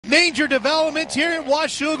Major developments here at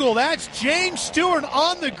Washougal. That's James Stewart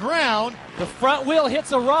on the ground. The front wheel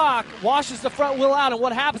hits a rock, washes the front wheel out, and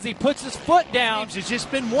what happens? He puts his foot down. It's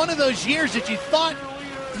just been one of those years that you thought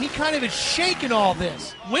he kind of is shaking all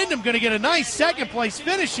this. Wyndham going to get a nice second-place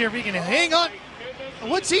finish here if he can hang on.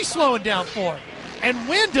 What's he slowing down for? And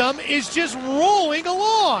Wyndham is just rolling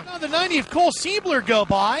along. Now the 90th Cole Siebler go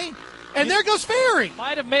by, and there goes Ferry.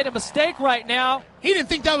 Might have made a mistake right now. He didn't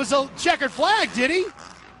think that was a checkered flag, did he?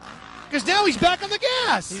 Because now he's back on the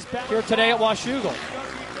gas. He's back here today at Washougal.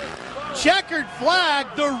 Checkered flag,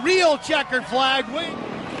 the real checkered flag.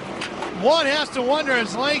 One has to wonder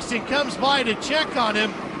as Langston comes by to check on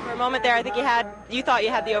him. For a moment there, I think you thought you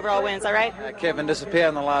had the overall win. Is that right? Kevin disappeared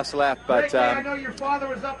on the last lap, but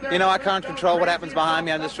I can't control what happens behind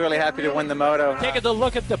me. I'm just really happy to win the moto. Taking a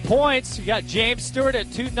look at the points, you got James Stewart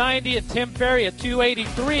at 290 and Tim Ferry at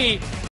 283.